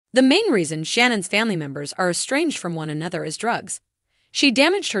The main reason Shannon's family members are estranged from one another is drugs. She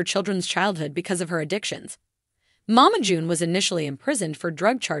damaged her children's childhood because of her addictions. Mama June was initially imprisoned for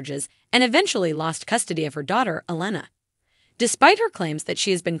drug charges and eventually lost custody of her daughter, Alana. Despite her claims that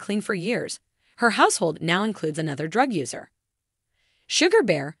she has been clean for years, her household now includes another drug user. Sugar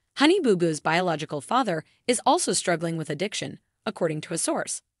Bear, Honey Boo Boo's biological father, is also struggling with addiction, according to a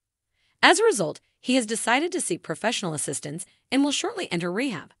source. As a result, he has decided to seek professional assistance and will shortly enter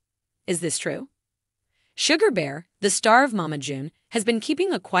rehab. Is this true? Sugar Bear, the star of Mama June, has been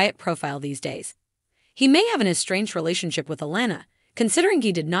keeping a quiet profile these days. He may have an estranged relationship with Alana, considering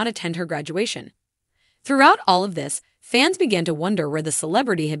he did not attend her graduation. Throughout all of this, fans began to wonder where the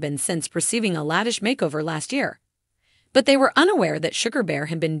celebrity had been since receiving a lavish makeover last year. But they were unaware that Sugar Bear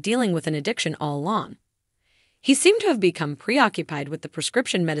had been dealing with an addiction all along. He seemed to have become preoccupied with the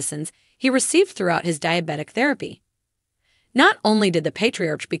prescription medicines he received throughout his diabetic therapy. Not only did the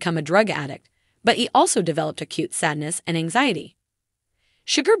patriarch become a drug addict, but he also developed acute sadness and anxiety.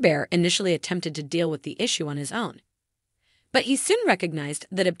 Sugar Bear initially attempted to deal with the issue on his own, but he soon recognized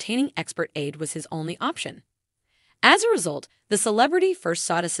that obtaining expert aid was his only option. As a result, the celebrity first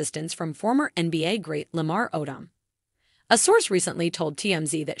sought assistance from former NBA great Lamar Odom. A source recently told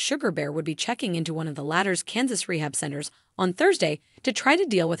TMZ that Sugar Bear would be checking into one of the latter's Kansas rehab centers on Thursday to try to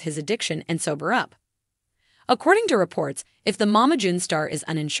deal with his addiction and sober up. According to reports, if the Mama June star is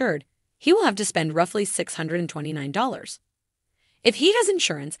uninsured, he will have to spend roughly $629. If he has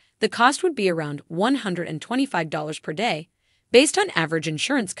insurance, the cost would be around $125 per day, based on average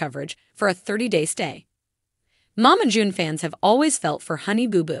insurance coverage for a 30-day stay. Mama June fans have always felt for Honey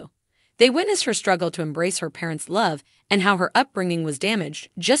Boo Boo. They witnessed her struggle to embrace her parents' love and how her upbringing was damaged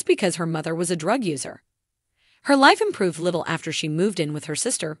just because her mother was a drug user. Her life improved little after she moved in with her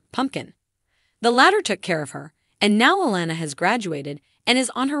sister, Pumpkin. The latter took care of her, and now Alana has graduated and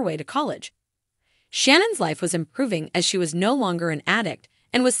is on her way to college. Shannon's life was improving as she was no longer an addict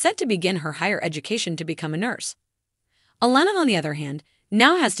and was set to begin her higher education to become a nurse. Alana, on the other hand,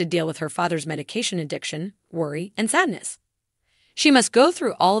 now has to deal with her father's medication addiction, worry, and sadness. She must go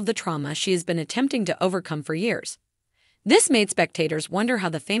through all of the trauma she has been attempting to overcome for years. This made spectators wonder how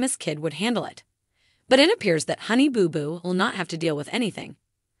the famous kid would handle it. But it appears that Honey Boo Boo will not have to deal with anything.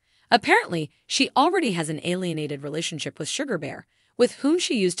 Apparently, she already has an alienated relationship with Sugar Bear, with whom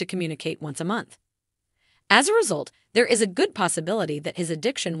she used to communicate once a month. As a result, there is a good possibility that his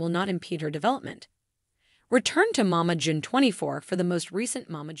addiction will not impede her development. Return to Mama June 24 for the most recent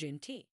Mama June tea.